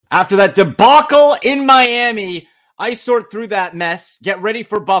After that debacle in Miami, I sort through that mess, get ready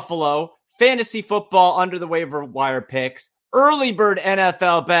for Buffalo, fantasy football under the waiver wire picks, early bird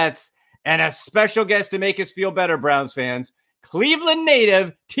NFL bets, and a special guest to make us feel better, Browns fans. Cleveland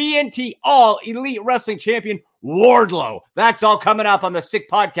native, TNT All Elite Wrestling Champion, Wardlow. That's all coming up on the Sick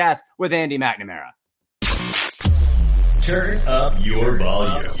Podcast with Andy McNamara. Turn up your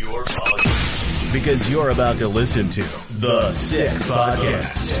volume. Because you're about to listen to The Sick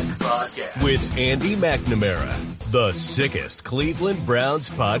Podcast with Andy McNamara, the sickest Cleveland Browns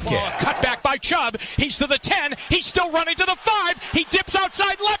podcast. Cut back by Chubb. He's to the 10. He's still running to the 5. He dips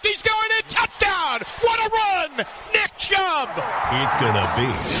outside left. He's going in. Touchdown. What a run. Nick Chubb. It's going to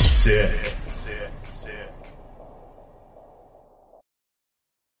be sick.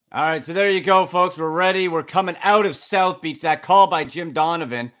 All right, so there you go, folks. We're ready. We're coming out of South Beach. That call by Jim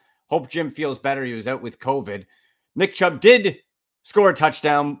Donovan. Hope Jim feels better. He was out with COVID. Nick Chubb did score a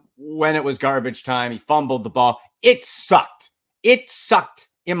touchdown when it was garbage time. He fumbled the ball. It sucked. It sucked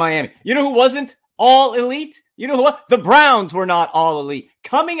in Miami. You know who wasn't all elite? You know who? The Browns were not all elite.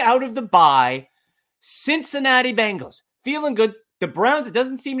 Coming out of the bye, Cincinnati Bengals. Feeling good. The Browns, it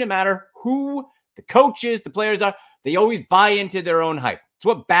doesn't seem to matter who the coaches, the players are. They always buy into their own hype. It's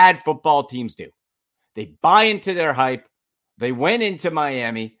what bad football teams do. They buy into their hype. They went into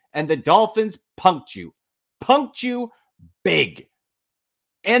Miami, and the Dolphins punked you big.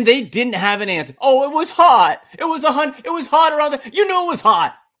 And they didn't have an answer. Oh, it was hot. It was hot around the, you know it was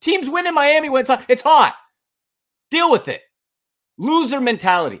hot. Teams win in Miami when it's hot. It's hot. Deal with it. Loser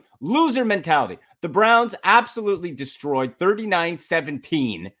mentality. The Browns absolutely destroyed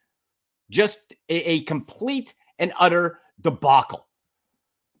 39-17. Just a complete and utter debacle.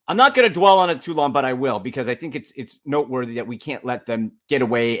 I'm not going to dwell on it too long, but I will, because I think it's noteworthy that we can't let them get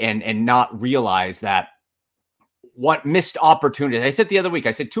away and not realize that what missed opportunities. I said the other week,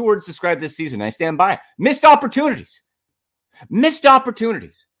 I said 2 words describe this season. I stand by it. Missed opportunities.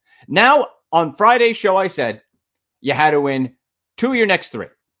 Now, on Friday's show, I said you had to win 2 of your next 3.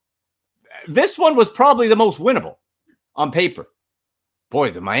 This one was probably the most winnable on paper.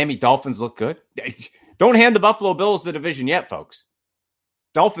 Boy, the Miami Dolphins look good. Don't hand the Buffalo Bills the division yet, folks.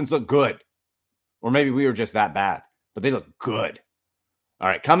 Dolphins look good. Or maybe we were just that bad, but they look good. All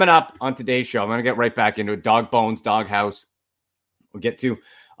right, coming up on today's show, I'm going to get right back into it. Dog Bones, Dog House. We'll get to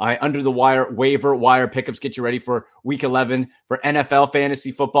under the wire, waiver wire pickups. Get you ready for week 11 for NFL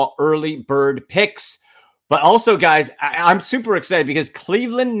fantasy football early bird picks. But also, guys, I'm super excited because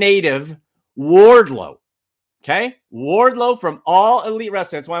Cleveland native Wardlow, okay? Wardlow from All Elite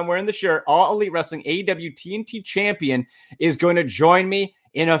Wrestling. That's why I'm wearing the shirt. All Elite Wrestling, AEW TNT champion, is going to join me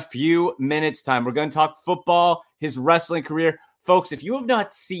in a few minutes' time. We're going to talk football, his wrestling career. Folks, if you have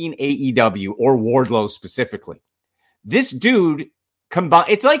not seen AEW or Wardlow specifically, this dude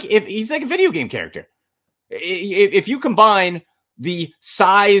it's like if he's like a video game character. If you combine the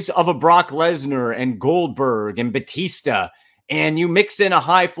size of a Brock Lesnar and Goldberg and Batista, and you mix in a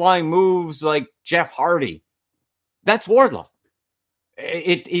high-flying moves like Jeff Hardy, that's Wardlow.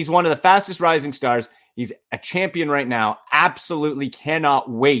 He's one of the fastest rising stars. He's a champion right now. Absolutely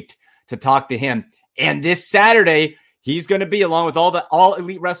cannot wait to talk to him. And this Saturday, he's going to be, along with all the All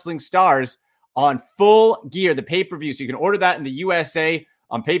Elite Wrestling stars, on Full Gear, the pay-per-view. So you can order that in the USA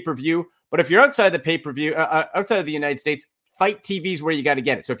on pay-per-view. But if you're outside the pay-per-view, outside of the United States, Fight TV is where you got to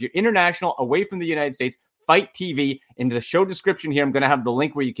get it. So if you're international, away from the United States, Fight TV. In the show description here, I'm going to have the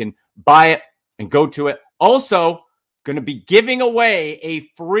link where you can buy it and go to it. Also, going to be giving away a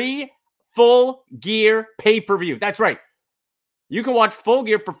free Full Gear pay-per-view. That's right. You can watch Full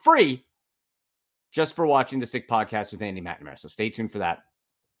Gear for free just for watching the Sick Podcast with Andy McNamara. So stay tuned for that.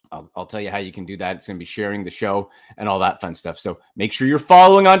 I'll tell you how you can do that. It's going to be sharing the show and all that fun stuff. So make sure you're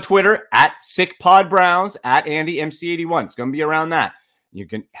following on Twitter at SickPodBrowns, at AndyMC81. It's going to be around that. You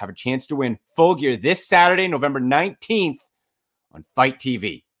can have a chance to win Full Gear this Saturday, November 19th on Fight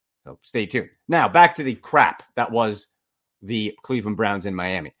TV. So stay tuned. Now, back to the crap that was the Cleveland Browns in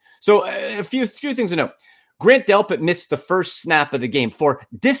Miami. So a few things to note. Grant Delpit missed the first snap of the game for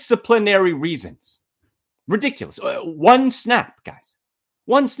disciplinary reasons. Ridiculous. 1 snap, guys.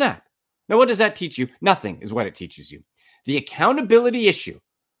 1 snap. Now, what does that teach you? Nothing is what it teaches you. The accountability issue.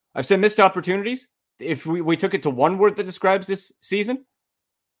 I've said missed opportunities. If we took it to one word that describes this season,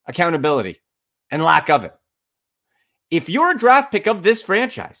 accountability and lack of it. If you're a draft pick of this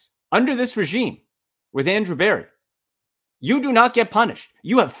franchise under this regime with Andrew Berry, you do not get punished.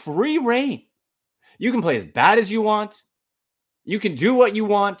 You have free reign. You can play as bad as you want. You can do what you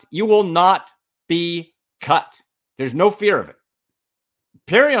want. You will not be cut. There's no fear of it.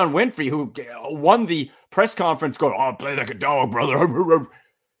 Perion Winfrey, who won the press conference, going, "Oh, play like a dog, brother."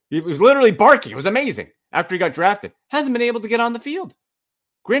 He was literally barking. It was amazing after he got drafted. Hasn't been able to get on the field.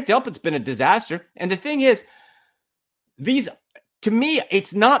 Grant Delpit's been a disaster. And the thing is, to me,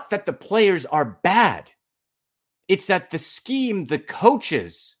 it's not that the players are bad. It's that the scheme, the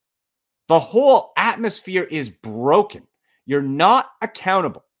coaches, the whole atmosphere is broken. You're not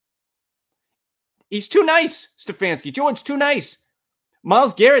accountable. He's too nice, Stefanski. Jordan's too nice.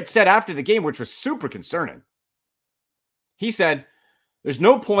 Myles Garrett said after the game, which was super concerning, he said, there's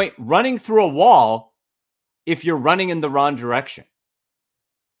no point running through a wall if you're running in the wrong direction.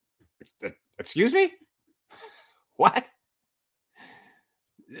 Excuse me? What?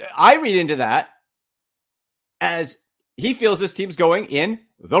 I read into that as he feels this team's going in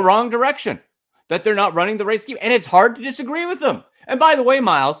the wrong direction, that they're not running the right scheme. And it's hard to disagree with them. And by the way,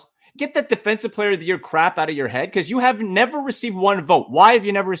 Myles, get that defensive player of the year crap out of your head because you have never received one vote. Why have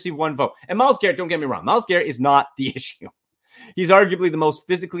you never received one vote? And Myles Garrett, don't get me wrong, Myles Garrett is not the issue. He's arguably the most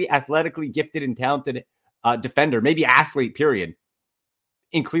physically, athletically gifted and talented defender, maybe athlete, period,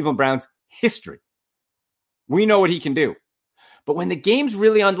 in Cleveland Browns history. We know what he can do. But when the game's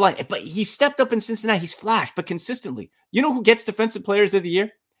really on the line, but he stepped up in Cincinnati, he's flashed, but consistently. You know who gets defensive players of the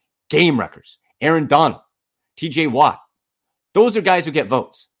year? Game wreckers. Aaron Donald, TJ Watt. Those are guys who get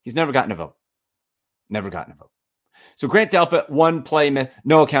votes. He's never gotten a vote. Never gotten a vote. So Grant Delpit, one play,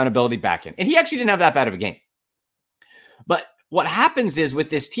 no accountability back in. And he actually didn't have that bad of a game. But what happens is with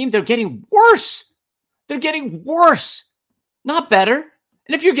this team, they're getting worse. They're getting worse, not better.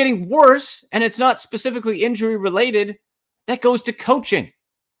 And if you're getting worse and it's not specifically injury related, that goes to coaching.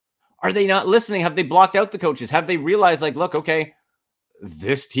 Are they not listening? Have they blocked out the coaches? Have they realized, like, look, okay,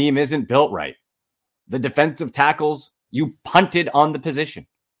 this team isn't built right. The defensive tackles, you punted on the position.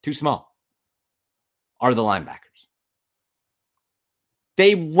 Too small. Are the linebackers.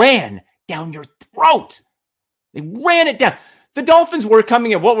 They ran down your throat. They ran it down. The Dolphins were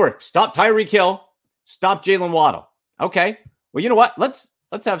coming in. What were? Stop Tyreek Hill. Stop Jalen Waddle. Okay. Well, you know what? Let's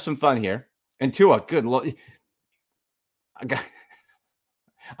have some fun here. And Tua, good Lord. I'm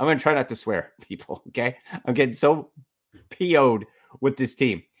going to try not to swear, people. Okay. I'm getting so PO'd with this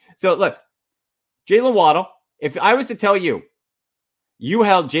team. So look, Jalen Waddle, if I was to tell you, you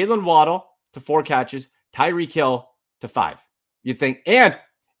held Jalen Waddle to 4 catches, Tyreek Hill to 5. You think, and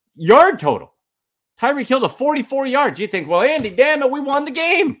yard total. Tyreek Hill to 44 yards. You think, well, Andy, damn it, we won the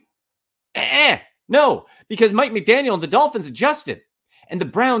game. No, because Mike McDaniel and the Dolphins adjusted, and the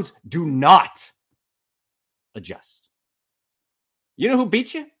Browns do not adjust. You know who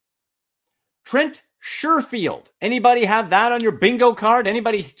beat you? Trent Sherfield. Anybody have that on your bingo card?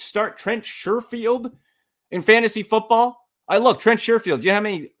 Anybody start Trent Sherfield in fantasy football? I look, Trent Sherfield. Do you know how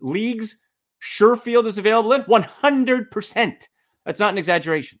many leagues Sherfield is available in? 100%. That's not an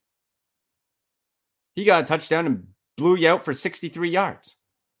exaggeration. He got a touchdown and blew you out for 63 yards.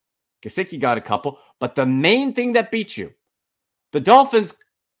 Gesicki got a couple. But the main thing that beat you, the Dolphins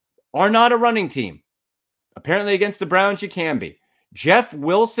are not a running team. Apparently against the Browns, you can be. Jeff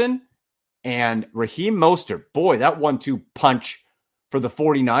Wilson and Raheem Mostert. Boy, that 1-2 punch for the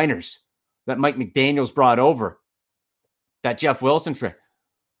 49ers that Mike McDaniels brought over. That Jeff Wilson trick.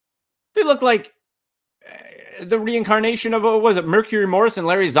 They look like the reincarnation of, what was it, Mercury Morris and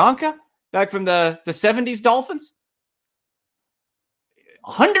Larry Zonka back from the 70s Dolphins?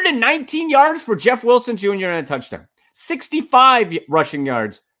 119 yards for Jeff Wilson Jr. and a touchdown. 65 rushing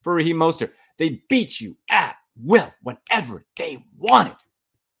yards for Raheem Mostert. They beat you at will whenever they wanted.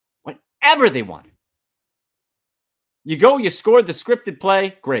 Whenever they wanted. You go, you score the scripted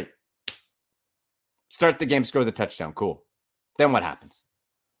play, great. Start the game, score the touchdown, cool. Then what happens?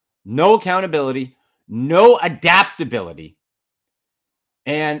 No accountability, no adaptability.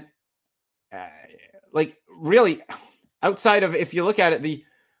 And really, outside of, if you look at it, the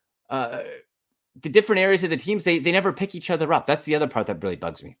different areas of the teams, they never pick each other up. That's the other part that really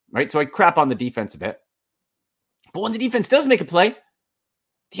bugs me, right? So I crap on the defense a bit. But when the defense does make a play,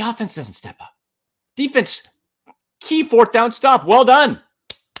 the offense doesn't step up. Defense, key 4th down stop. Well done.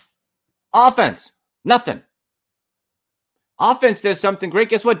 Offense, nothing. Offense does something great.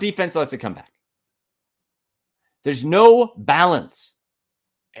 Guess what? Defense lets it come back. There's no balance.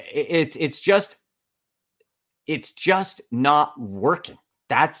 It's just not working.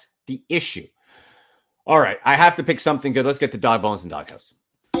 That's the issue. All right, I have to pick something good. Let's get to Dog Bones and Doghouse.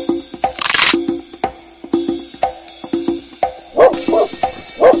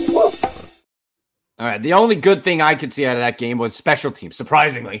 All right, the only good thing I could see out of that game was special teams.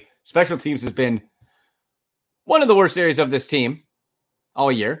 Surprisingly, special teams has been one of the worst areas of this team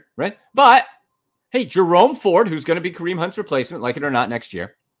all year, right? But, hey, Jerome Ford, who's going to be Kareem Hunt's replacement, like it or not, next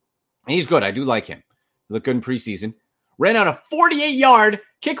year, and he's good. I do like him. He looked good in preseason. ran out a 48-yard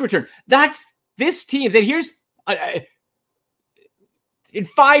kick return. That's this team. And here's in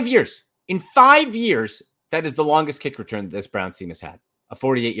 5 years, that is the longest kick return this Browns team has had, a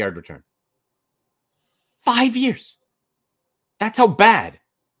 48-yard return. 5 years. That's how bad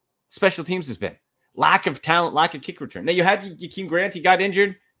special teams has been. Lack of talent, lack of kick return. Now, you had Jakeem Grant. He got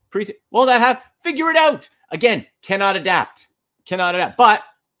injured. Well, that happened. Figure it out. Again, cannot adapt. But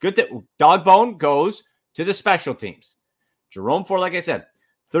good that dog bone goes to the special teams. Jerome Ford, like I said,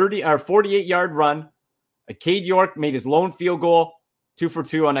 48-yard run. Cade York made his lone field goal, 2 for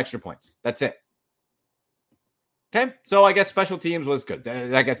 2 on extra points. That's it. Okay, so I guess special teams was good.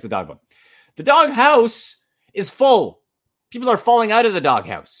 That gets the dog bone. The doghouse is full. People are falling out of the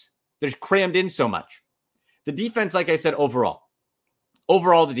doghouse. They're crammed in so much. The defense, like I said, overall,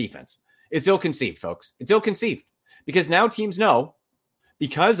 the defense, it's ill-conceived, folks. It's ill-conceived because now teams know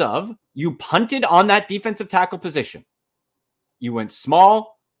because of you punted on that defensive tackle position. You went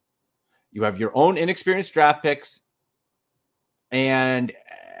small. You have your own inexperienced draft picks, and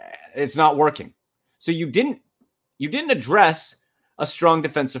it's not working. So you didn't address a strong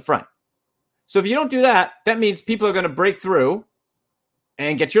defensive front. So if you don't do that, that means people are going to break through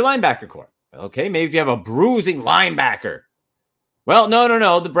and get your linebacker core. Okay, maybe if you have a bruising linebacker. Well,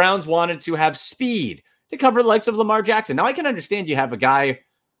 no. The Browns wanted to have speed to cover the likes of Lamar Jackson. Now, I can understand you have a guy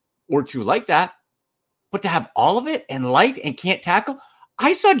or two like that, but to have all of it and light and can't tackle.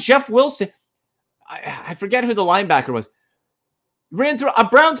 I saw Jeff Wilson. I forget who the linebacker was. Ran through a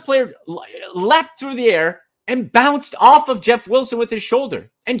Browns player, leapt through the air and bounced off of Jeff Wilson with his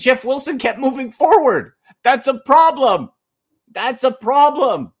shoulder. And Jeff Wilson kept moving forward. That's a problem.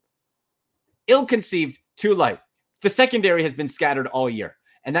 Ill-conceived, too light. The secondary has been scattered all year.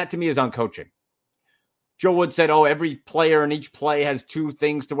 And that to me is on coaching. Joe Wood said, every player in each play has two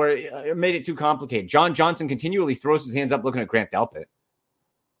things to where it made it too complicated. John Johnson continually throws his hands up looking at Grant Delpit.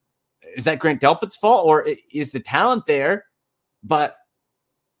 Is that Grant Delpit's fault, or is the talent there, but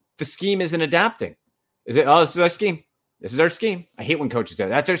the scheme isn't adapting? Is it, this is our scheme. This is our scheme. I hate when coaches say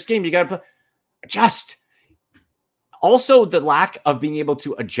that's our scheme. You got to play. Adjust. Also, the lack of being able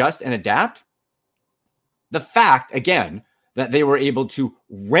to adjust and adapt. The fact, again, that they were able to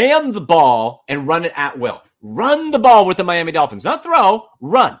ram the ball and run it at will. Run the ball with the Miami Dolphins. Not throw,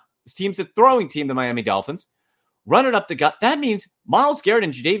 run. This team's a throwing team, the Miami Dolphins. Run it up the gut. That means Myles Garrett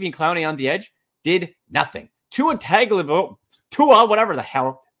and Jadeveon Clowney on the edge did nothing. Tua whatever the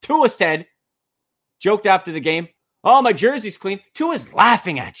hell. Tua said, joked after the game, my jersey's clean. Tua's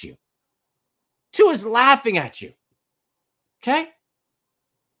laughing at you. Okay?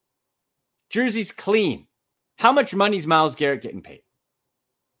 Jersey's clean. How much money is Myles Garrett getting paid?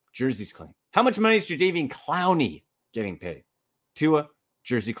 Jersey's clean. How much money is Jadeveon Clowney getting paid? Tua,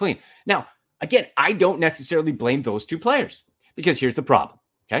 jersey clean. Now, again, I don't necessarily blame those two players because here's the problem,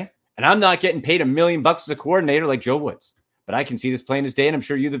 okay? And I'm not getting paid $1 million as a coordinator like Joe Woods, but I can see this plain as day, and I'm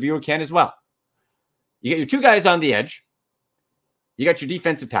sure you, the viewer, can as well. You got your two guys on the edge. You got your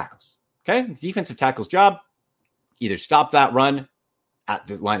defensive tackles, okay? The defensive tackle's job, either stop that run at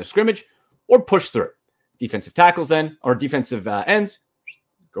the line of scrimmage or push through. Defensive tackles then, or defensive ends,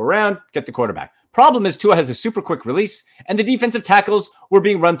 go around, get the quarterback. Problem is Tua has a super quick release, and the defensive tackles were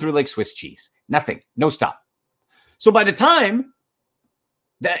being run through like Swiss cheese. Nothing, no stop. So by the time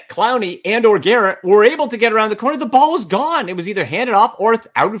that Clowney and or Garrett were able to get around the corner, the ball was gone. It was either handed off or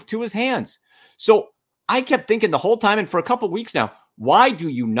out of Tua's hands. So I kept thinking the whole time, and for a couple of weeks now, why do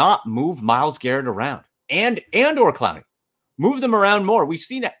you not move Myles Garrett around and or Clowney? Move them around more. We've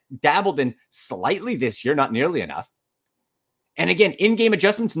seen it dabbled in slightly this year, not nearly enough. And again, in-game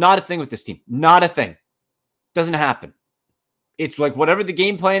adjustments, not a thing with this team. Not a thing. Doesn't happen. It's like whatever the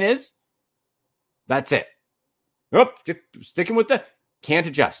game plan is, that's it. Just sticking with the can't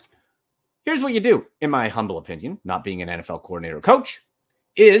adjust. Here's what you do, in my humble opinion, not being an NFL coordinator or coach,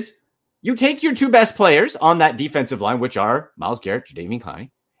 is you take your two best players on that defensive line, which are Myles Garrett, Jadeveon Clowney,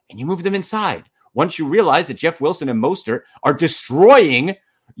 and you move them inside. Once you realize that Jeff Wilson and Mostert are destroying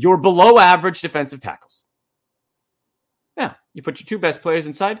your below-average defensive tackles. Now, you put your two best players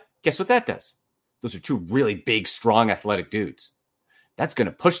inside. Guess what that does? Those are two really big, strong, athletic dudes. That's going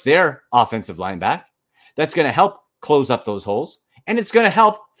to push their offensive line back. That's going to help close up those holes. And it's going to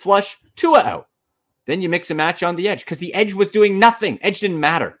help flush Tua out. Then you mix and match on the edge because the edge was doing nothing. Edge didn't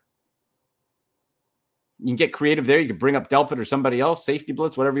matter. You can get creative there. You can bring up Delpit or somebody else, safety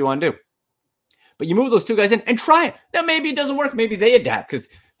blitz, whatever you want to do. But you move those two guys in and try it. Now, maybe it doesn't work. Maybe they adapt because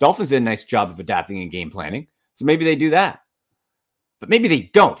Dolphins did a nice job of adapting and game planning. So maybe they do that. But maybe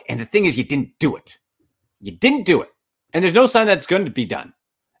they don't. And the thing is, you didn't do it. And there's no sign that it's going to be done.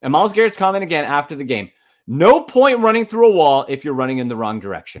 And Myles Garrett's comment again after the game, No point running through a wall if you're running in the wrong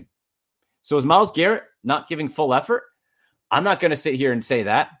direction. So is Myles Garrett not giving full effort? I'm not going to sit here and say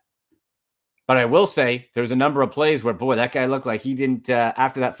that. But I will say there's a number of plays where, boy, that guy looked like he didn't,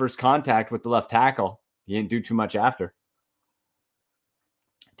 after that first contact with the left tackle, he didn't do too much after.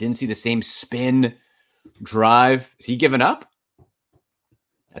 Didn't see the same spin, drive. Is he giving up?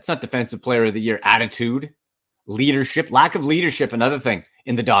 That's not Defensive Player of the Year. Attitude, leadership, lack of leadership, another thing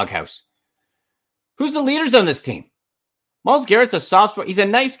in the doghouse. Who's the leaders on this team? Myles Garrett's a soft-spoken. He's a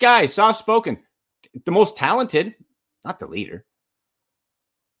nice guy, soft-spoken. The most talented, not the leader.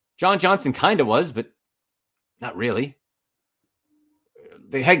 John Johnson kind of was, but not really.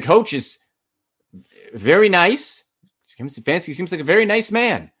 The head coach is very nice. Fancy seems like a very nice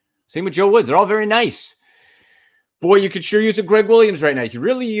man. Same with Joe Woods. They're all very nice. Boy, you could sure use a Greg Williams right now. You could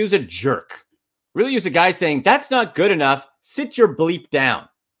really use a jerk. Really use a guy saying, that's not good enough. Sit your bleep down.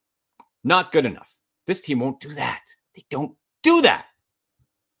 Not good enough. This team won't do that. They don't do that.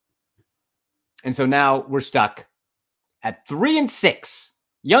 And so now we're stuck at 3-6.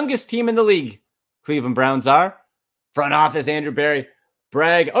 Youngest team in the league. Cleveland Browns are. Front office, Andrew Berry.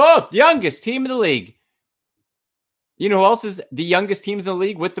 Brag. Oh, youngest team in the league. You know who else is the youngest teams in the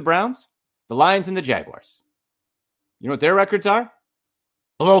league with the Browns? The Lions and the Jaguars. You know what their records are?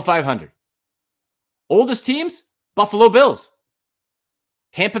 Below 500. Oldest teams? Buffalo Bills.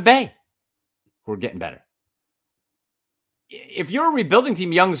 Tampa Bay. We're getting better. If you're a rebuilding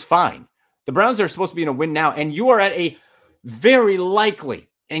team, Young's fine. The Browns are supposed to be in a win now, and you are at a very likely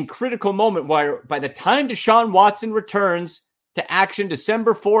and critical moment where by the time Deshaun Watson returns to action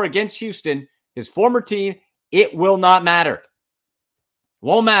December 4 against Houston, his former team, it will not matter.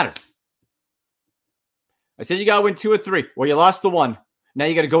 Won't matter. I said you got to win 2 or 3. Well, you lost the 1. Now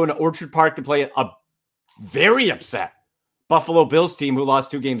you got to go into Orchard Park to play a very upset Buffalo Bills team who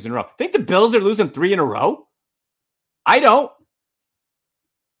lost 2 games in a row. Think the Bills are losing 3 in a row? I don't.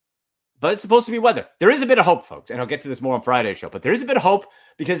 But it's supposed to be weather. There is a bit of hope, folks. And I'll get to this more on Friday's show. But there is a bit of hope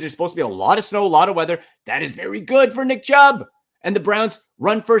because there's supposed to be a lot of snow, a lot of weather. That is very good for Nick Chubb. And the Browns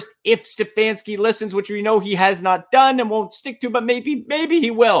run first if Stefanski listens, which we know he has not done and won't stick to, but maybe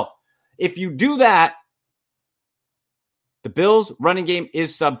he will. If you do that, the Bills' running game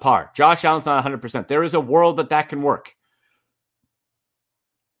is subpar. Josh Allen's not 100%. There is a world that can work.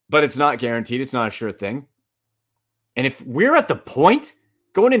 But it's not guaranteed. It's not a sure thing. And if we're at the point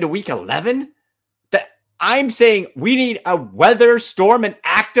going into week 11 that I'm saying we need a weather storm, an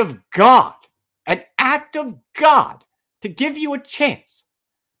act of God to give you a chance,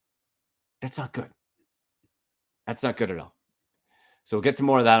 that's not good. That's not good at all. So we'll get to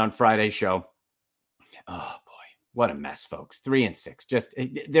more of that on Friday's show. Oh boy, what a mess, folks. 3-6. Just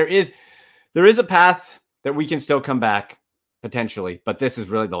there is a path that we can still come back potentially, but this is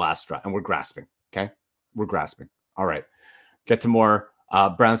really the last straw, and we're grasping. Okay, we're grasping. All right, get to more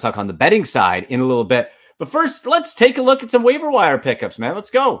Browns talk on the betting side in a little bit. But first, let's take a look at some waiver wire pickups, man. Let's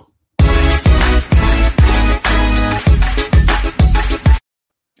go.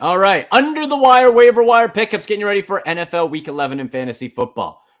 All right, under the wire waiver wire pickups, getting you ready for NFL Week 11 in fantasy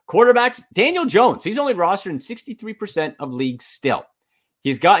football. Quarterbacks, Daniel Jones. He's only rostered in 63% of leagues still.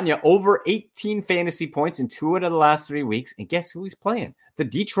 He's gotten you over 18 fantasy points in 2 out of the last 3 weeks. And guess who he's playing? The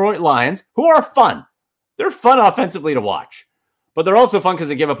Detroit Lions, who are fun. They're fun offensively to watch. But they're also fun because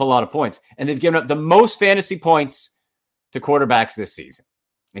they give up a lot of points. And they've given up the most fantasy points to quarterbacks this season.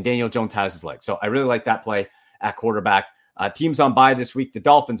 And Daniel Jones has his legs. So I really like that play at quarterback. Teams on bye this week, the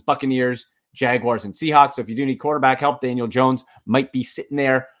Dolphins, Buccaneers, Jaguars, and Seahawks. So if you do need quarterback help, Daniel Jones might be sitting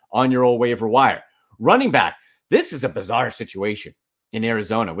there on your old waiver wire. Running back, this is a bizarre situation in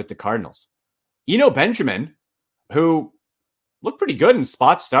Arizona with the Cardinals. Eno Benjamin, who looked pretty good in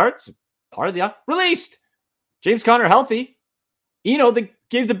spot starts, part of the released. James Conner healthy. Eno they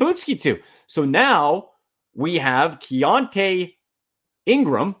gave the bootski to. So now we have Keontae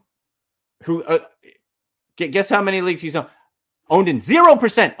Ingram, who guess how many leagues he's owned in?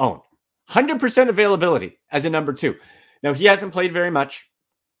 0% owned. 100% availability as a number 2. Now, he hasn't played very much,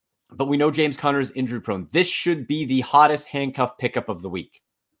 but we know James Conner is injury prone. This should be the hottest handcuff pickup of the week.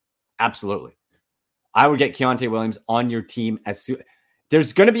 Absolutely. I would get Keontae Williams on your team as soon.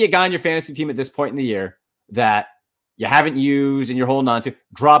 There's going to be a guy on your fantasy team at this point in the year that you haven't used and you're holding on to.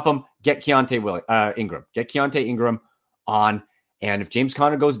 Drop him. Get Keontae Ingram. Get Keontae Ingram on. And if James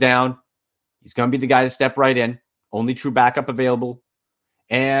Conner goes down, he's going to be the guy to step right in. Only true backup available.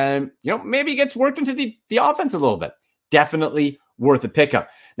 And, maybe he gets worked into the offense a little bit. Definitely worth a pickup.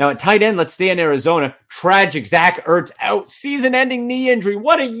 Now, at tight end, let's stay in Arizona. Tragic. Zach Ertz out. Season-ending knee injury.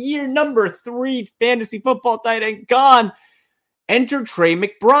 What a year. Number 3 fantasy football tight end gone. Enter Trey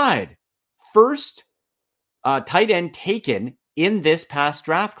McBride. First tight end taken in this past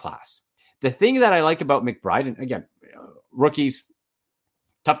draft class. The thing that I like about McBride, and again, rookies,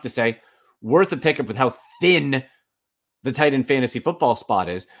 tough to say, worth a pickup with how thin the tight end fantasy football spot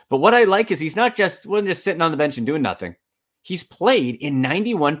is. But what I like is he's not just sitting on the bench and doing nothing. He's played in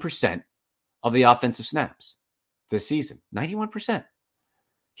 91% of the offensive snaps this season. 91%.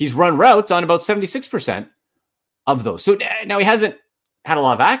 He's run routes on about 76% of those. So now he hasn't had a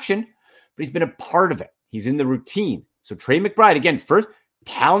lot of action, but he's been a part of it. He's in the routine. So Trey McBride, again, first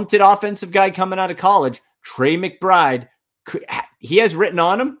talented offensive guy coming out of college. Trey McBride, he has written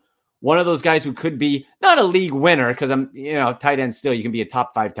on him one of those guys who could be not a league winner, because tight end still, you can be a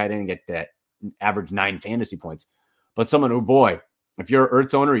top 5 tight end and get that average 9 fantasy points. But someone who, boy, if you're an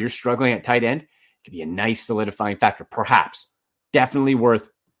Ertz owner, you're struggling at tight end, it could be a nice solidifying factor. Perhaps. Definitely worth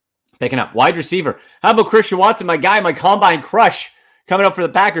picking up. Wide receiver. How about Christian Watson, my guy, my combine crush, coming up for the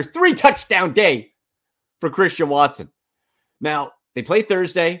Packers? 3 touchdown day for Christian Watson. Now, they play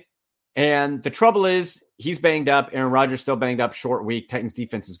Thursday, and the trouble is he's banged up. Aaron Rodgers still banged up, short week. Titans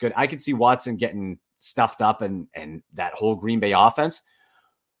defense is good. I could see Watson getting stuffed up and that whole Green Bay offense.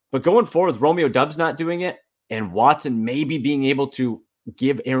 But going forward, Romeo Doubs not doing it, and Watson maybe being able to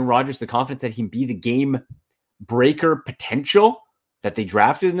give Aaron Rodgers the confidence that he can be the game breaker potential that they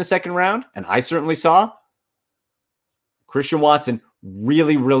drafted in the second round, and I certainly saw. Christian Watson,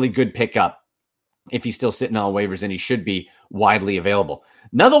 really, really good pickup if he's still sitting on waivers, and he should be widely available.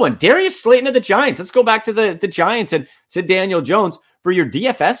 Another one, Darius Slayton of the Giants. Let's go back to the Giants and Sid Daniel Jones. For your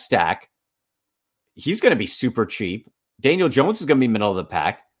DFS stack, he's going to be super cheap. Daniel Jones is going to be middle of the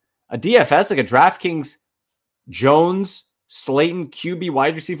pack. A DFS, like a DraftKings Jones, Slayton, QB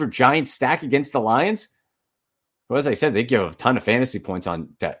wide receiver Giants stack against the Lions. Well, as I said, they give a ton of fantasy points on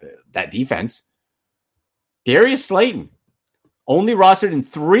that defense. Darius Slayton, only rostered in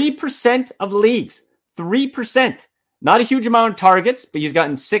 3% of leagues. 3%. Not a huge amount of targets, but he's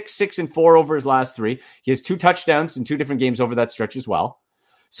gotten 6, 6, and 4 over his last 3. He has 2 touchdowns in 2 different games over that stretch as well.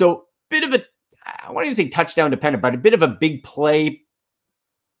 So, bit of a, I won't even say touchdown dependent, but a bit of a big play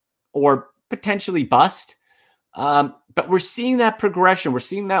or potentially bust. But we're seeing that progression. We're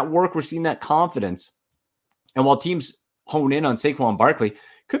seeing that work. We're seeing that confidence. And while teams hone in on Saquon Barkley,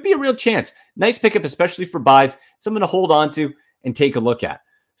 could be a real chance. Nice pickup, especially for buys. Someone to hold on to and take a look at.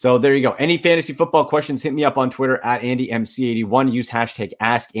 So there you go. Any fantasy football questions, hit me up on Twitter at AndyMC81. Use hashtag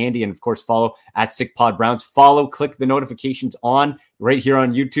AskAndy. And, of course, follow at SickPodBrowns. Follow, click the notifications on right here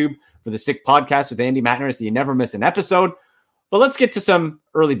on YouTube for the Sick Podcast with Andy McNamara so you never miss an episode. But let's get to some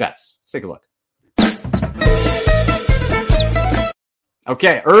early bets. Let's take a look.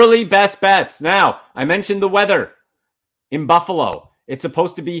 Okay, early best bets. Now, I mentioned the weather in Buffalo. It's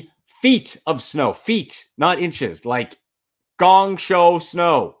supposed to be feet of snow. Feet, not inches, like gong show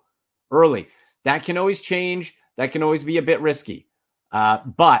snow early. That can always change. That can always be a bit risky.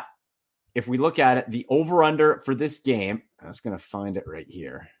 But if we look at it, the over-under for this game, I was going to find it right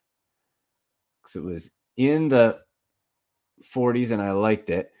here because it was in the 40s and I liked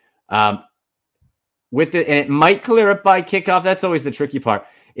it. And it might clear up by kickoff. That's always the tricky part.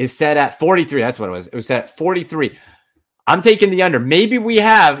 Is set at 43. That's what it was. It was set at 43. I'm taking the under. Maybe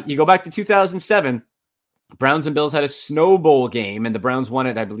you go back to 2007. Browns and Bills had a Snow Bowl game, and the Browns won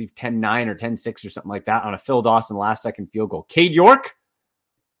it, I believe, 10-9 or 10-6 or something like that on a Phil Dawson last-second field goal. Cade York,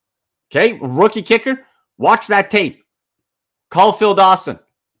 okay, rookie kicker. Watch that tape. Call Phil Dawson.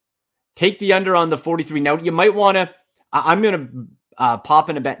 Take the under on the 43. Now, you might want to – I'm going to pop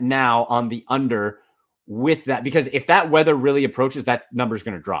in a bet now on the under with that, because if that weather really approaches, that number is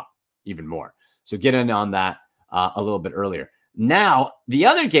going to drop even more. So get in on that a little bit earlier. Now, the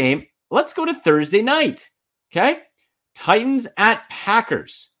other game, let's go to Thursday night. Okay. Titans at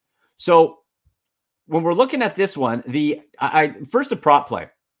Packers. So when we're looking at this one, first a prop play.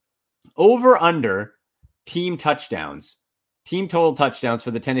 Over under team touchdowns, team total touchdowns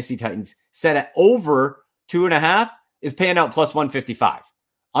for the Tennessee Titans set at over 2.5 is paying out plus 155.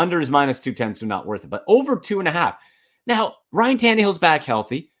 Under is minus 210, so not worth it. But over 2.5. Now, Ryan Tannehill's back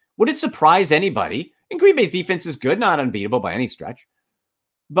healthy. Would it surprise anybody? And Green Bay's defense is good, not unbeatable by any stretch.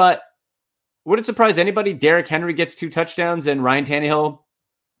 But would it surprise anybody? Derrick Henry gets 2 touchdowns and Ryan Tannehill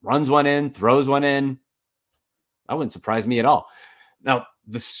runs one in, throws one in. That wouldn't surprise me at all. Now,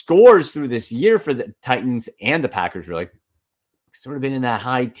 the scores through this year for the Titans and the Packers really sort of been in that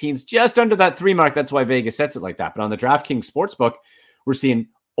high teens, just under that 3 mark. That's why Vegas sets it like that. But on the DraftKings Sportsbook, we're seeing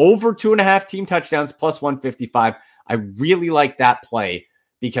over 2.5 team touchdowns plus 155. I really like that play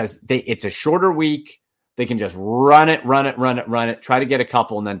because it's a shorter week. They can just run it, try to get a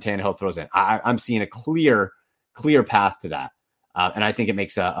couple, and then Tannehill throws in. I'm seeing a clear path to that. And I think it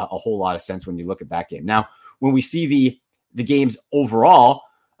makes a whole lot of sense when you look at that game. Now, when we see the games overall.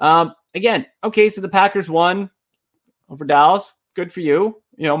 Again, okay, so the Packers won over Dallas. Good for you.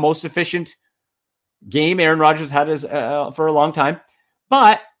 Most efficient game Aaron Rodgers had for a long time.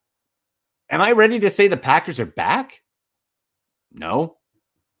 But am I ready to say the Packers are back? No.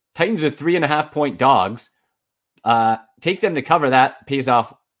 Titans are 3.5-point dogs. Take them to cover. That pays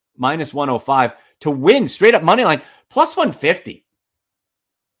off minus 105 to win straight up money line plus 150.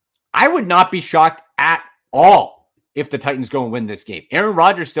 I would not be shocked at all if the Titans go and win this game. Aaron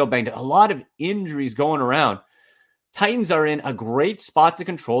Rodgers still banged up. A lot of injuries going around. Titans are in a great spot to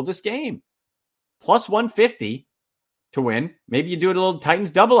control this game. Plus 150 to win. Maybe you do a little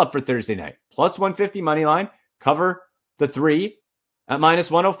Titans double up for Thursday night. Plus 150 money line. Cover the 3 at minus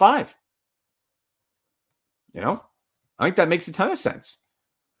 105. I think that makes a ton of sense.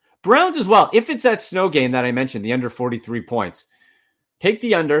 Browns as well. If it's that snow game that I mentioned, the under 43 points, take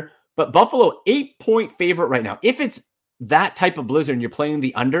the under. But Buffalo, 8-point favorite right now. If it's that type of blizzard and you're playing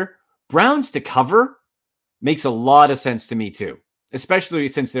the under, Browns to cover makes a lot of sense to me too, especially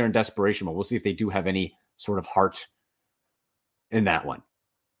since they're in desperation mode. We'll see if they do have any sort of heart in that one.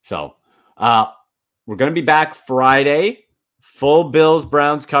 So we're going to be back Friday. Full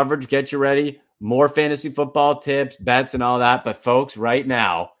Bills-Browns coverage. Get you ready. More fantasy football tips, bets, and all that. But folks, right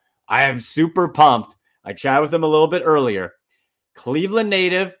now, I am super pumped. I chatted with them a little bit earlier. Cleveland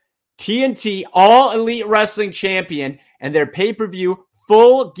native, TNT All Elite Wrestling champion, and their pay-per-view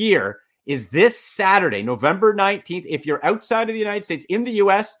Full Gear is this Saturday, November 19th. If you're outside of the United States, in the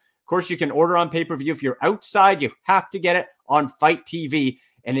U.S., of course, you can order on pay-per-view. If you're outside, you have to get it on Fight TV.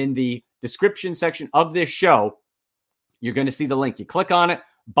 And in the description section of this show, you're going to see the link. You click on it,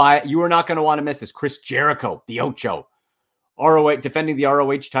 buy it. You are not going to want to miss this. Chris Jericho, the Ocho, ROH, defending the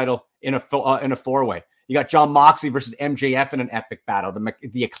ROH title in a four-way. You got John Moxley versus MJF in an epic battle.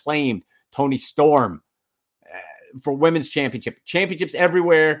 The acclaimed Tony Storm for women's championships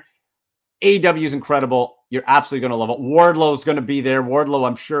everywhere. AEW is incredible. You're absolutely going to love it. Wardlow is going to be there. Wardlow,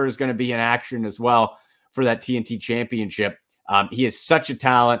 I'm sure, is going to be in action as well for that TNT championship. He is such a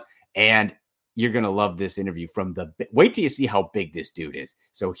talent, and you're going to love this interview wait till you see how big this dude is.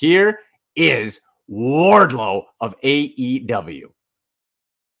 So here is Wardlow of AEW.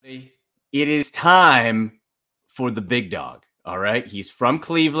 It is time for the big dog. All right. He's from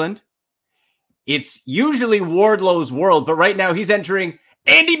Cleveland. It's usually Wardlow's world, but right now he's entering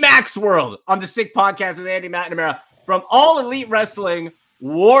Andy Mack's world on the Sick Podcast with Andy McNamara from All Elite Wrestling.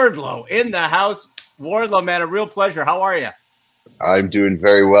 Wardlow in the house. Wardlow, man, a real pleasure. How are you? I'm doing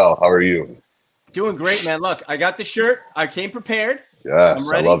very well. How are you? Doing great, man. Look, I got the shirt. I came prepared. Yes, I'm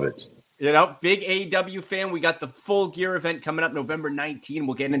ready. I love it. Big AEW fan. We got the Full Gear event coming up November 19.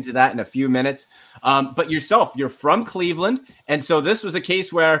 We'll get into that in a few minutes. But yourself, you're from Cleveland. And so this was a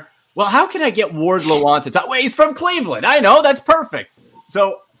case where, well, how can I get Wardlow on to talk? Wait, he's from Cleveland. I know. That's perfect.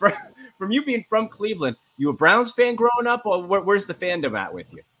 So from you being from Cleveland, you a Browns fan growing up? Or where's the fandom at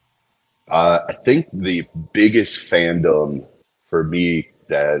with you? I think the biggest fandom for me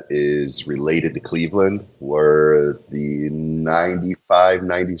that is related to Cleveland were the 95,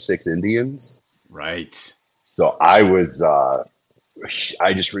 96 Indians. Right. So I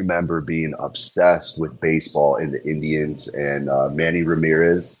just remember being obsessed with baseball and the Indians and Manny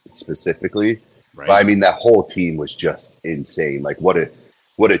Ramirez specifically. Right. But I mean, that whole team was just insane. Like what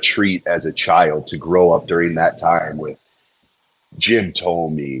a treat as a child to grow up during that time with Jim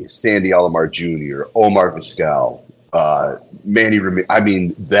Thome, Sandy Alomar Jr., Omar Vizquel, Manny Ramirez. I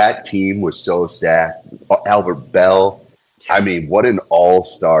mean, that team was so stacked. Albert Bell. I mean, what an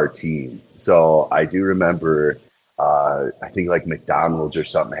all-star team. So I do remember, I think like McDonald's or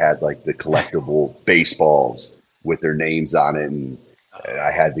something had like the collectible baseballs with their names on it. And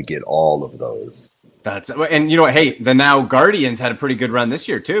I had to get all of those. And you know what? Hey, the now Guardians had a pretty good run this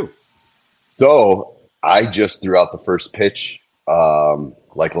year too. So I just threw out the first pitch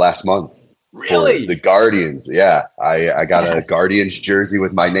like last month. Really? For the Guardians. Yeah. I got a Guardians jersey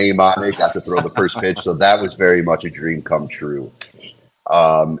with my name on it. Got to throw the first pitch. So that was very much a dream come true.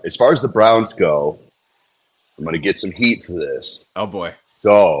 As far as the Browns go, I'm going to get some heat for this. Oh, boy.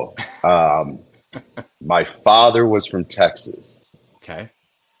 So my father was from Texas. Okay.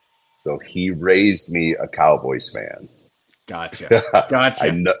 So he raised me a Cowboys fan. Gotcha.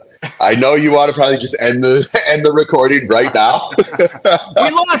 I know you want to probably just end the recording right now. We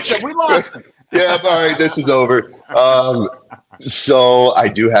lost him. Yeah, all right, this is over. So I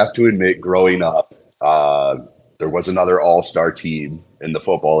do have to admit, growing up, there was another all-star team in the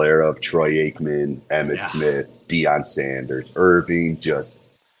football era of Troy Aikman, Emmitt Smith, Deion Sanders, Irving, just,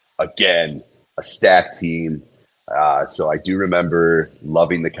 again, a stacked team. So I do remember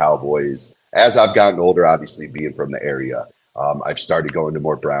loving the Cowboys. as I've gotten older, obviously being from the area, I've started going to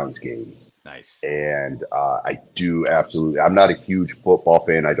more Browns games. Nice. And I do absolutely. I'm not a huge football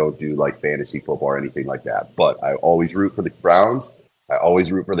fan. I don't do like fantasy football or anything like that. But I always root for the Browns. I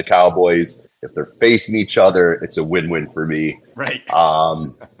always root for the Cowboys. If they're facing each other, it's a win-win for me. Right.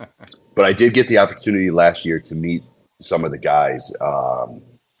 But I did get the opportunity last year to meet some of the guys.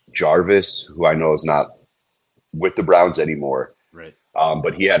 Jarvis, who I know is not with the Browns anymore. Right.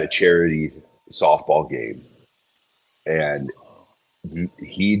 But he had a charity softball game. And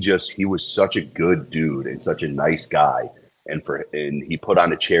he was such a good dude and such a nice guy. And he put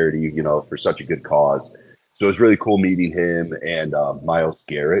on a charity, for such a good cause. So it was really cool meeting him and Myles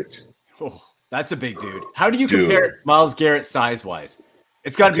Garrett. Oh, that's a big dude. How do you compare Myles Garrett size-wise?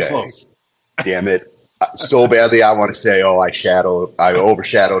 It's got to be close. Damn it. So badly I want to say, I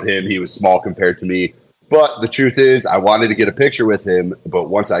overshadowed him. He was small compared to me. But the truth is, I wanted to get a picture with him. But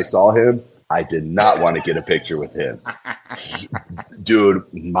once I saw him, I did not want to get a picture with him. Dude,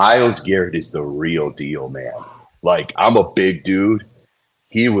 Myles Garrett is the real deal, man. Like, I'm a big dude.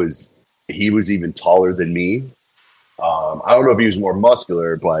 He was even taller than me. I don't know if he was more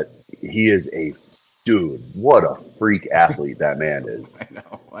muscular, but he is a dude. What a freak athlete that man is.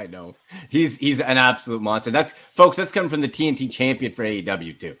 I know. He's an absolute monster. That's coming from the TNT champion for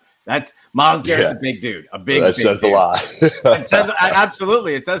AEW too. That's Myles Garrett's a big dude. That says dude. A lot.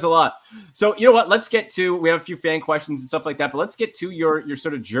 Absolutely. It says a lot. So you know what? Let's get to, we have a few fan questions and stuff like that, but let's get to your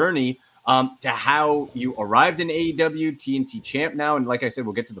sort of journey to how you arrived in AEW, TNT champ now. And like I said,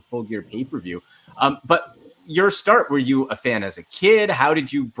 we'll get to the Full Gear pay-per-view. But your start, were you a fan as a kid? How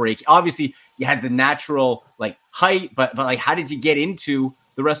did you break? Obviously you had the natural like height, but like, how did you get into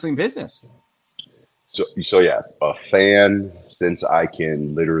the wrestling business? So yeah, a fan since I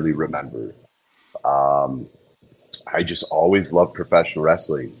can literally remember. I just always loved professional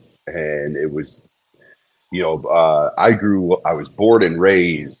wrestling, and it was, I was born and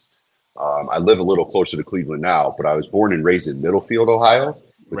raised. I live a little closer to Cleveland now, but I was born and raised in Middlefield, Ohio,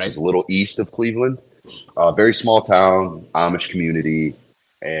 which is a little east of Cleveland. Very small town, Amish community,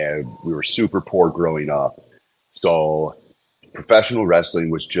 and we were super poor growing up. So professional wrestling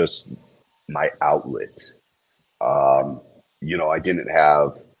was just my outlet. I didn't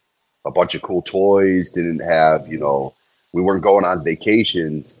have a bunch of cool toys, didn't have, we weren't going on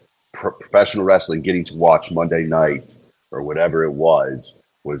vacations. Professional wrestling, getting to watch Monday night or whatever it was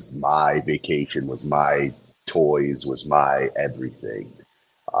my vacation, was my toys, was my everything.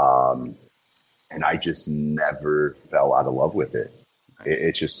 And I just never fell out of love with it. Nice.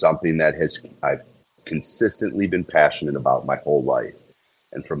 It's just something that I've consistently been passionate about my whole life.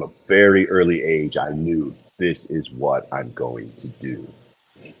 And from a very early age, I knew this is what I'm going to do.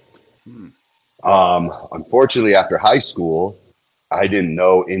 Unfortunately, after high school, I didn't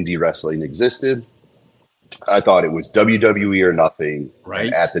know indie wrestling existed. I thought it was WWE or nothing. Right.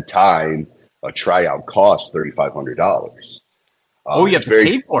 And at the time, a tryout cost $3,500. You have to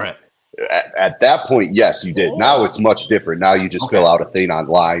pay for it. At that point, yes, you did. Now it's much different. Now you just fill out a thing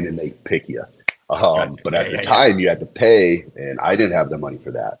online and they pick you. But at the time, you had to pay, and I didn't have the money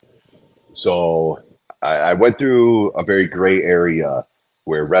for that. So I went through a very gray area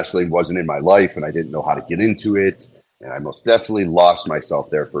where wrestling wasn't in my life, and I didn't know how to get into it. And I most definitely lost myself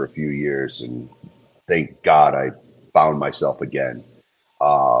there for a few years. And thank God I found myself again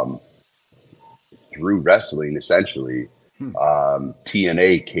through wrestling, essentially.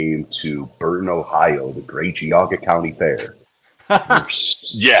 TNA came to Burton, Ohio, the Great Geauga County Fair.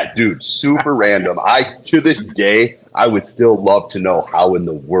 Yeah, dude, super random. To this day, I would still love to know how in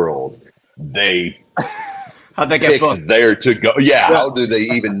the world how'd they get booked there to go. Yeah, how did they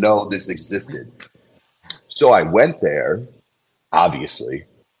even know this existed? So I went there, obviously,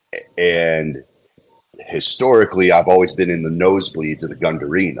 and historically, I've always been in the nosebleeds of the Gund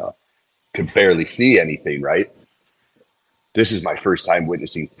Arena. Could barely see anything, right? This is my first time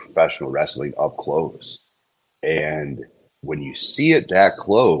witnessing professional wrestling up close. And when you see it that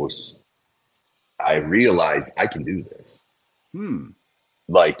close, I realized I can do this.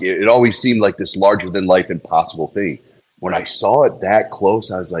 Like, it always seemed like this larger than life impossible thing. When I saw it that close,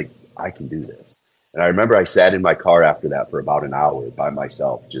 I was like, I can do this. And I remember I sat in my car after that for about an hour by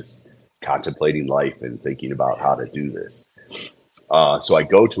myself, just contemplating life and thinking about how to do this. So I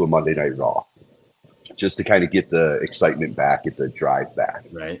go to a Monday Night Raw just to kind of get the excitement back, get the drive back.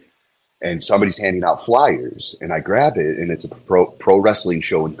 Right. And somebody's handing out flyers, and I grab it, and it's a pro wrestling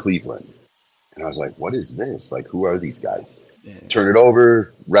show in Cleveland. And I was like, what is this? Like, who are these guys? Yeah. Turn it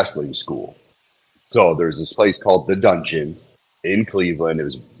over, wrestling school. So there's this place called The Dungeon in Cleveland. It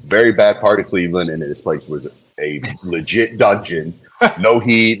was a very bad part of Cleveland, and this place was a legit dungeon. no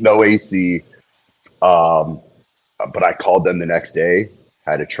heat, no AC. But I called them the next day,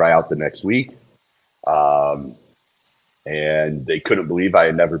 had to try out the next week. And they couldn't believe I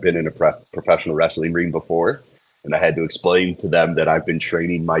had never been in a professional wrestling ring before. And I had to explain to them that I've been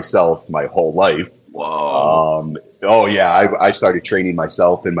training myself my whole life. Whoa. Oh, yeah. I started training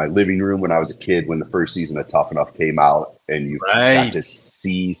myself in my living room when I was a kid, when the first season of Tough Enough came out, and you got to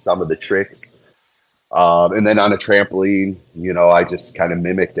see some of the tricks. And then on a trampoline, I just kind of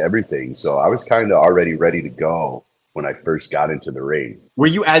mimicked everything. So I was kind of already ready to go when I first got into the ring. Were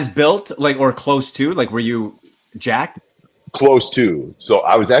you as built, or close to? Were you jacked? Close to. So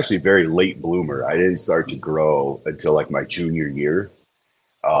I was actually a very late bloomer. I didn't start to grow until my junior year.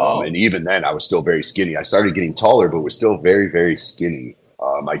 And even then I was still very skinny. I started getting taller, but was still very, very skinny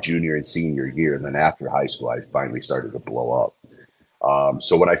my junior and senior year. And then after high school, I finally started to blow up.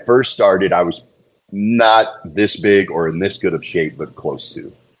 So when I first started, I was not this big or in this good of shape, but close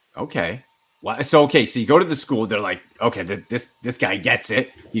to. Okay. Well, so you go to the school. They're like, okay, this guy gets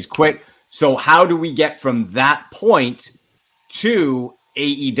it. He's quick. So how do we get from that point to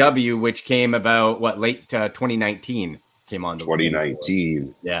AEW, which came about late 2019 came on?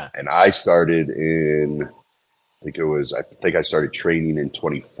 2019. Yeah. And I started I think I started training in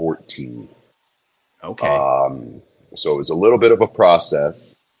 2014. Okay. So it was a little bit of a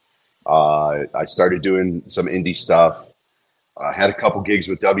process. I started doing some indie stuff. I had a couple gigs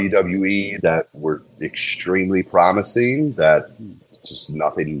with WWE that were extremely promising, that just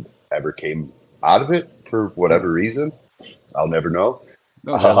nothing ever came out of it for whatever reason. I'll never know.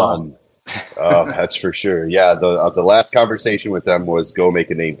 That's for sure. Yeah, the last conversation with them was go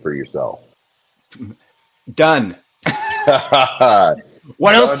make a name for yourself. Done.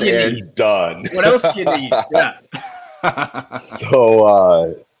 What else do you need? Done. What else do you need? Yeah.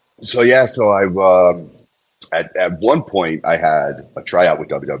 So I at one point I had a tryout with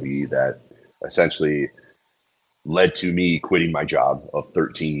WWE that essentially led to me quitting my job of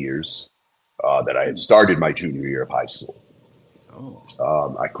 13 years that I had started my junior year of high school.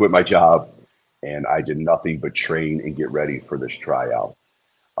 I quit my job and I did nothing but train and get ready for this tryout.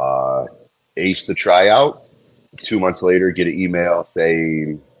 Aced the tryout. 2 months later, get an email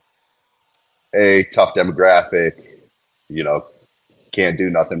saying, hey, tough demographic, can't do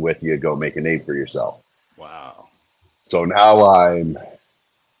nothing with you. Go make a name for yourself. Wow. So now I'm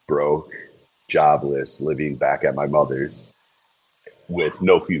broke, jobless, living back at my mother's with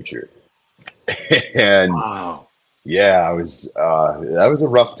no future. And wow. Yeah, that was a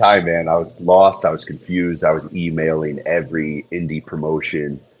rough time, man. I was lost. I was confused. I was emailing every indie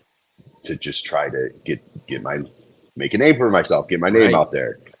promotion to just try to make a name for myself, get my name out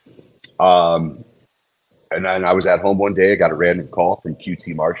there. And then I was at home one day. I got a random call from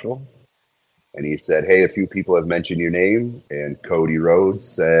QT Marshall, and he said, hey, a few people have mentioned your name, and Cody Rhodes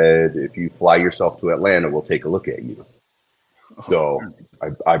said, if you fly yourself to Atlanta, we'll take a look at you. So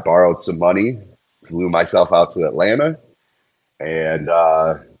I borrowed some money, flew myself out to Atlanta, and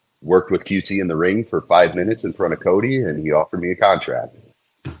worked with QT in the ring for 5 minutes in front of Cody, and he offered me a contract.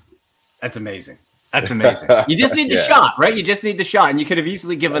 That's amazing. That's amazing. You just need the shot, right? You just need the shot, and you could have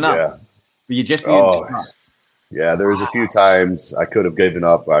easily given up. Yeah. But you just needed the shot. Yeah, there was a few times I could have given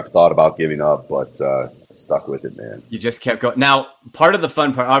up. I've thought about giving up, but I stuck with it, man. You just kept going. Now, part of the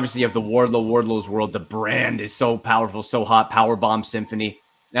fun part, obviously, you have the Wardlow's World. The brand is so powerful, so hot. Powerbomb Symphony.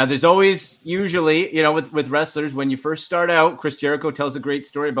 Now, there's always, usually, with wrestlers, when you first start out, Chris Jericho tells a great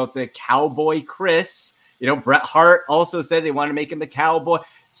story about the Cowboy Chris. Bret Hart also said they want to make him the Cowboy.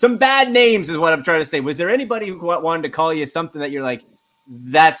 Some bad names is what I'm trying to say. Was there anybody who wanted to call you something that you're like,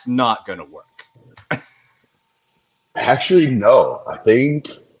 that's not going to work? Actually, no.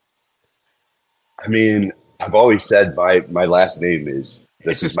 I've always said my last name is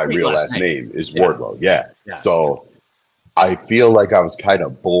my real last name is Wardlow. Yeah. So I feel like I was kind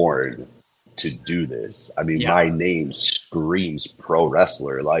of born to do this. My name screams pro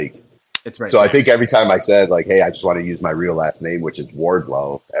wrestler. It's right. So I think every time I said hey, I just want to use my real last name, which is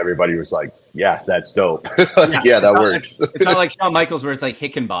Wardlow, everybody was like, yeah, that's dope. Yeah, that works. It's not like Shawn Michaels where it's like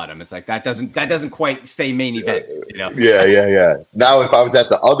Hickenbottom. It's like that doesn't quite stay main event. Yeah. Now, if I was at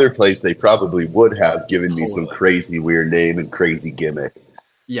the other place, they probably would have given me some crazy weird name and crazy gimmick.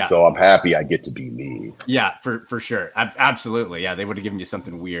 Yeah. So I'm happy I get to be me. Yeah, for sure. Absolutely. Yeah, they would have given you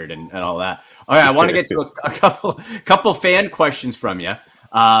something weird and all that. All right, I want to get to a couple fan questions from you.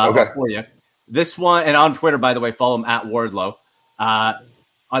 For you. This one, and on Twitter, by the way, follow him at Wardlow.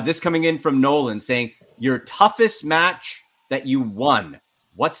 This coming in from Nolan saying, your toughest match that you won.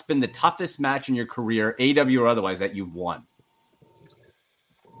 What's been the toughest match in your career, AW or otherwise, that you've won?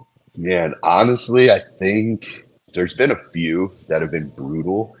 Man, honestly, I think there's been a few that have been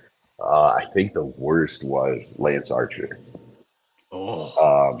brutal. I think the worst was Lance Archer.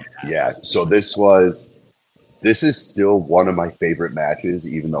 Yeah. So this is still one of my favorite matches,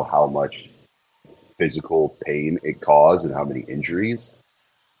 even though how much physical pain it caused and how many injuries.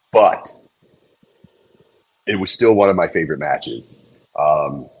 But it was still one of my favorite matches.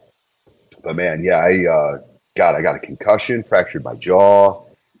 But man, yeah, I got a concussion, fractured my jaw.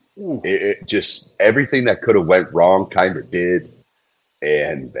 It just everything that could have went wrong kind of did.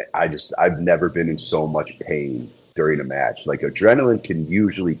 And I've never been in so much pain during a match. Like adrenaline can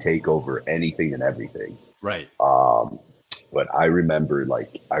usually take over anything and everything. Right. But I remember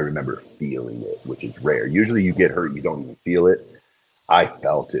feeling it, which is rare. Usually you get hurt, you don't even feel it. I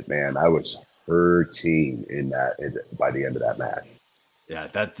felt it, man. I was hurting by the end of that match. Yeah,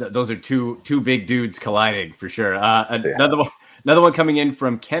 those are two big dudes colliding for sure. Another one coming in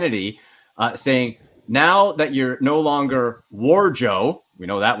from Kennedy saying, now that you're no longer War Joe, we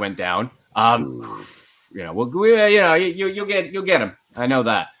know that went down. You'll get him. I know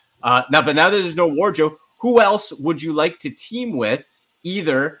that. But now that there's no War Joe, who else would you like to team with,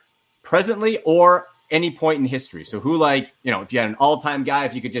 either presently or any point in history? So who, if you had an all-time guy,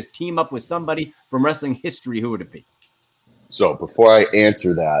 if you could just team up with somebody from wrestling history, who would it be? So before I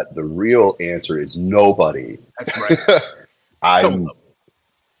answer that, the real answer is nobody. That's right.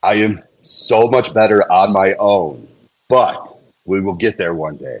 I am so much better on my own, but we will get there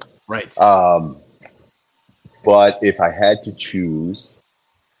one day. Right. But if I had to choose,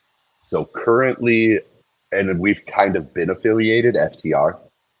 so currently, and we've kind of been affiliated, FTR.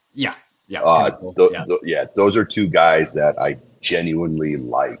 Yeah. Those are two guys that I genuinely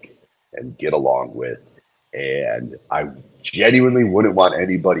like and get along with. And I genuinely wouldn't want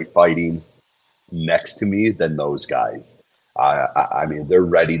anybody fighting next to me than those guys. I mean, they're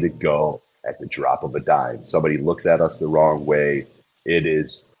ready to go at the drop of a dime. Somebody looks at us the wrong way, it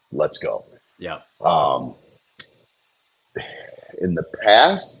is, let's go. Yeah. In the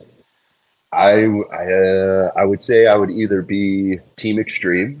past, I would say I would either be Team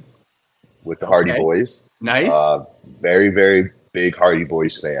Extreme with the Hardy Boys. Nice. Very, very big Hardy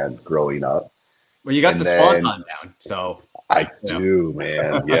Boys fan growing up. Well, you got the Swanton down, so. I do,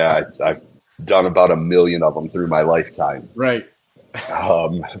 man. Yeah, I've done about 1 million of them through my lifetime. Right.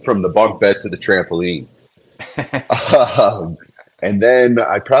 From the bunk bed to the trampoline. And then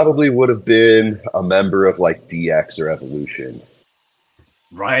I probably would have been a member of DX or Evolution.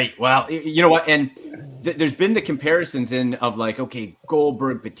 Right. Well, you know what? And there's been the comparisons of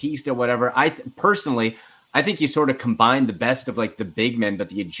Goldberg, Batista, whatever. Personally, I think you sort of combine the best of the big men, but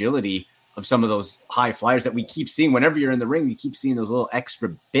the agility of some of those high flyers that we keep seeing. Whenever you're in the ring, you keep seeing those little extra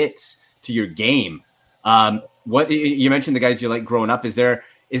bits to your game. What you mentioned the guys you like growing up. Is there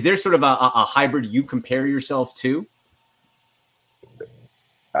sort of a hybrid you compare yourself to?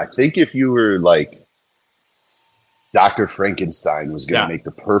 I think if you were Dr. Frankenstein was going to make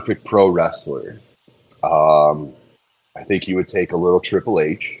the perfect pro wrestler, I think you would take a little Triple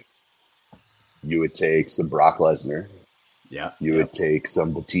H. You would take some Brock Lesnar. Yeah. You would take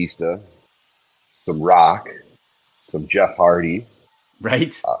some Batista, some Rock, some Jeff Hardy.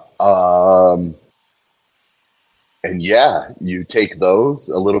 Right. And you take those,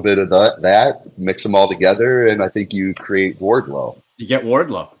 a little bit of that, mix them all together, and I think you create Wardlow. You get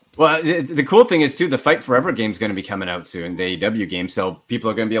Wardlow. Well, the cool thing is, too, the Fight Forever game is going to be coming out soon, the AEW game, so people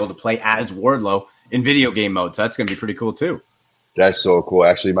are going to be able to play as Wardlow in video game mode, so that's going to be pretty cool, too. That's so cool.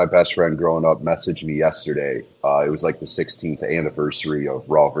 Actually, my best friend growing up messaged me yesterday. It was the 16th anniversary of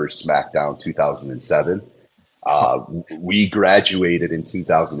Raw vs. SmackDown 2007. We graduated in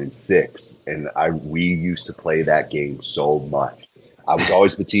 2006, and we used to play that game so much. I was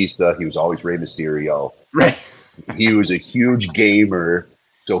always Batista. He was always Rey Mysterio. Right. He was a huge gamer,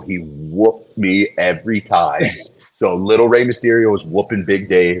 so he whooped me every time. So little Rey Mysterio was whooping Big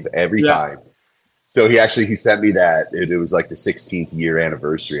Dave every time. So he sent me that. It was the 16th year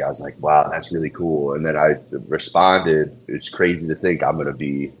anniversary. I was like, wow, that's really cool. And then I responded, it's crazy to think I'm going to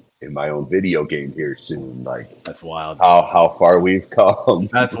be in my own video game here soon. That's wild. How far we've come.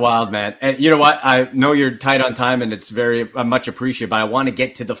 That's wild, man. And you know what? I know you're tight on time, and it's very much appreciated, but I want to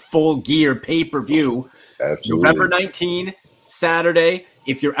get to the Full Gear pay-per-view. Absolutely. November 19, Saturday.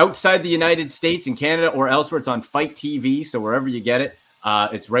 If you're outside the United States and Canada or elsewhere, it's on Fight TV. So wherever you get it,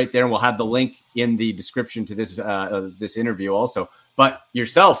 it's right there. And we'll have the link in the description to this interview also. But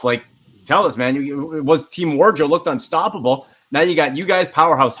yourself, tell us, man, it was Team Wardrobe looked unstoppable. Now you got you guys,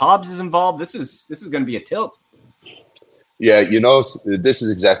 Powerhouse Hobbs is involved. This is going to be a tilt. Yeah, this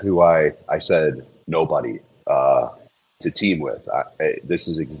is exactly why I said nobody to team with. This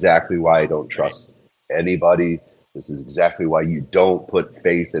is exactly why I don't trust anybody. This is exactly why you don't put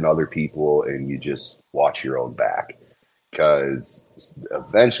faith in other people and you just watch your own back. Because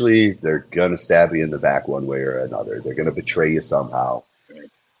eventually they're going to stab you in the back one way or another. They're going to betray you somehow.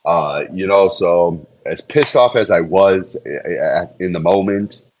 So as pissed off as I was in the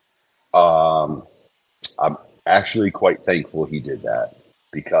moment, I'm actually quite thankful he did that,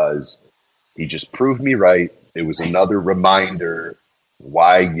 because he just proved me right. It was another reminder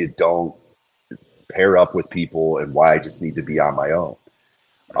why you don't pair up with people and why I just need to be on my own.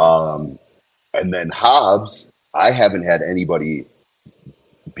 And then Hobbs, I haven't had anybody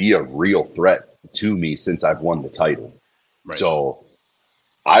be a real threat to me since I've won the title. Right. So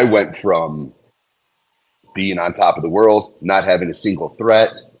I went from being on top of the world, not having a single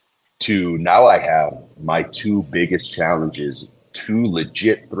threat, to now I have my two biggest challenges, two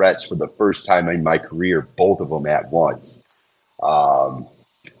legit threats for the first time in my career, both of them at once.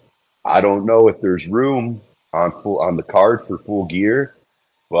 I don't know if there's room on the card for Full Gear,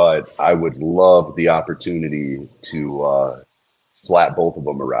 but I would love the opportunity to slap both of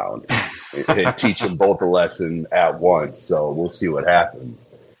them around and teach them both a lesson at once. So we'll see what happens.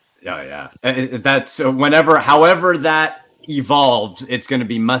 Yeah. That's however that evolves, it's going to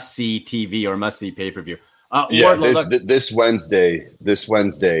be must-see TV or must-see pay-per-view. This Wednesday,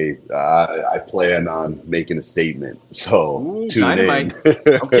 I plan on making a statement. So tune Dynamite.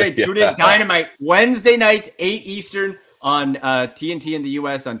 in. Okay, tune in. Dynamite. Wednesday night, 8 Eastern on TNT in the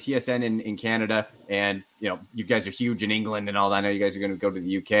US, on TSN in Canada. And, you guys are huge in England and all that. I know you guys are going to go to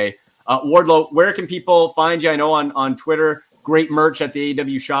the UK. Wardlow, where can people find you? I know on Twitter, great merch at the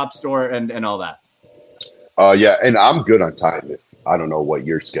AEW shop store and all that. And I'm good on time. I don't know what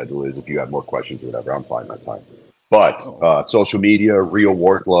your schedule is. If you have more questions or whatever, I'm fine on time. But social media, Real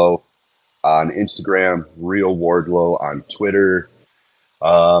Wardlow on Instagram, Real Wardlow on Twitter.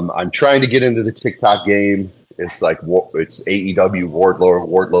 I'm trying to get into the TikTok game. It's like it's AEW Wardlow,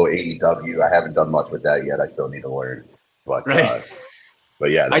 Wardlow AEW. I haven't done much with that yet. I still need to learn. But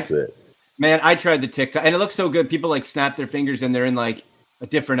yeah, that's it. Man, I tried the TikTok, and it looks so good. People like snap their fingers and they're in like a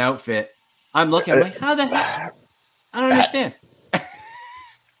different outfit. I'm looking. I'm like, how the heck? I don't understand.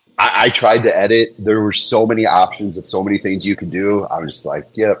 I tried to edit. There were so many options of so many things you could do. I was just like,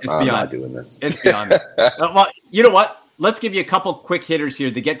 I'm not doing this. It's beyond it. Well, you know what? Let's give you a couple quick hitters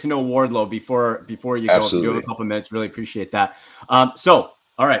here to get to know Wardlow before you go. If you have a couple minutes, really appreciate that. All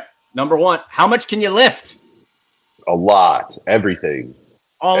right. Number one, how much can you lift? A lot. Everything.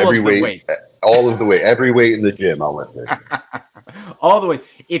 Every weight. All of the weight. Every weight in the gym, I'll lift it. All the way.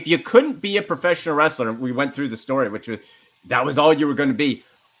 If you couldn't be a professional wrestler, we went through the story, that was all you were going to be.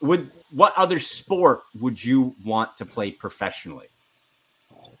 What other sport would you want to play professionally?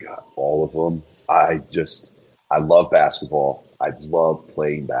 Oh God, all of them. I love basketball. I love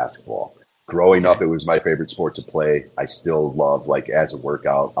playing basketball. Growing up, it was my favorite sport to play. I still love, as a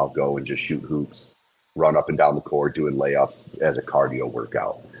workout, I'll go and just shoot hoops, run up and down the court, doing layups as a cardio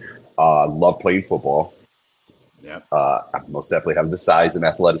workout. Love playing football. Yeah. I most definitely have the size and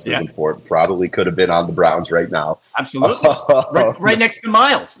athleticism for it. Probably could have been on the Browns right now. Absolutely. right next to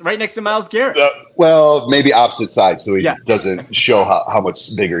Myles. Right next to Myles Garrett. Well, maybe opposite sides, so he doesn't show how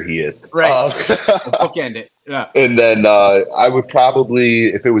much bigger he is. Right. Bookend it. Yeah. And then I would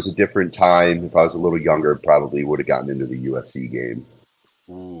probably, if it was a different time, if I was a little younger, probably would have gotten into the UFC game.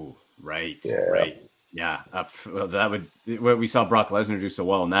 Ooh, right. Yeah. Right. Yeah. That would. We saw Brock Lesnar do so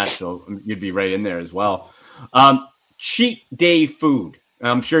well in that, so you'd be right in there as well. Cheat day food.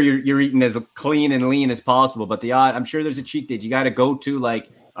 I'm sure you're eating as clean and lean as possible, but I'm sure there's a cheat day. You got to go to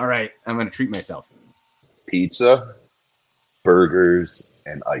all right, I'm going to treat myself. Pizza, burgers,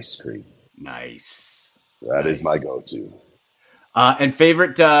 and ice cream. Nice. That is my go-to. And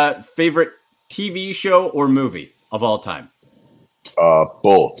favorite TV show or movie of all time?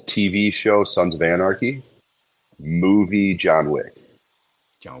 Both. TV show, Sons of Anarchy. Movie, John Wick.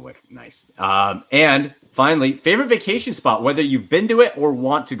 John Wick. Nice. And finally, favorite vacation spot, whether you've been to it or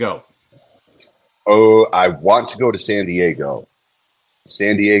want to go. Oh, I want to go to San Diego.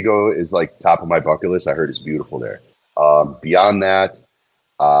 San Diego is top of my bucket list. I heard it's beautiful there. Beyond that,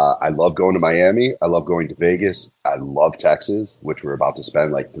 I love going to Miami. I love going to Vegas. I love Texas, which we're about to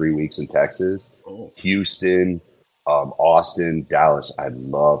spend 3 weeks in Texas. Oh. Houston, Austin, Dallas. I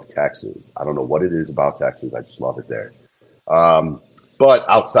love Texas. I don't know what it is about Texas. I just love it there. But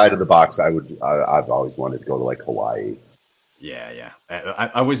outside of the box, I've always wanted to go to Hawaii. Yeah.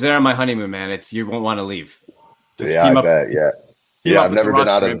 I was there on my honeymoon, man. You won't want to leave. I bet. Yeah. I've never been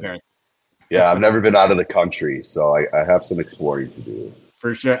out of. Yeah, I've never been out of the country, so I have some exploring to do.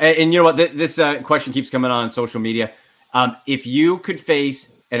 For sure. And you know what? This question keeps coming on social media. If you could face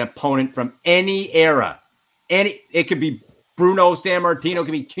an opponent from any era, it could be Bruno Sammartino, it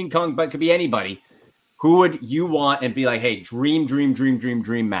could be King Kong, but it could be anybody. Who would you want and be like, hey, dream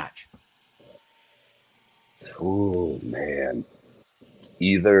match? Oh, man.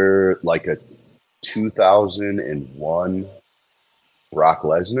 Either like a 2001 Brock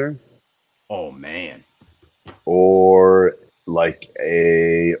Lesnar. Oh, man. Or like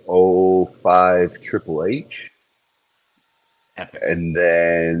a 05 Triple H. Epic. And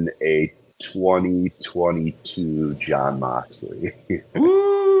then a 2022 John Moxley.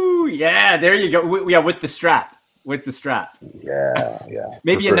 Ooh, yeah, there you go. With the strap. Yeah.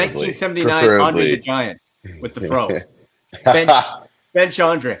 Maybe a 1979 Andre the Giant with the fro. Ben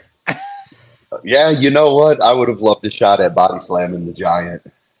Chandra. Yeah, you know what? I would have loved a shot at body slamming the Giant.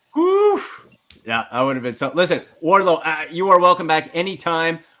 Oof. Yeah, I would have been so. Listen, Wardlow, you are welcome back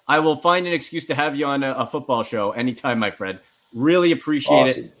anytime. I will find an excuse to have you on a football show anytime, my friend. Really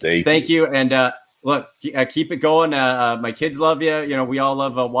appreciate it. Thank you. And look, keep it going. My kids love you. You know, we all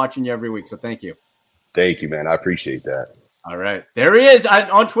love watching you every week. So thank you. Thank you, man. I appreciate that. All right. There he is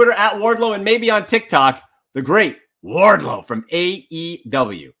on Twitter at Wardlow and maybe on TikTok. The great Wardlow from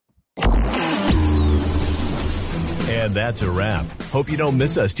AEW. And that's a wrap. Hope you don't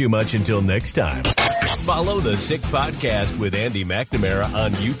miss us too much until next time. Follow the Sick Podcast with Andy McNamara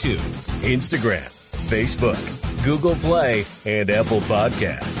on YouTube, Instagram, Facebook, Google Play, and Apple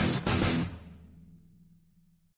Podcasts.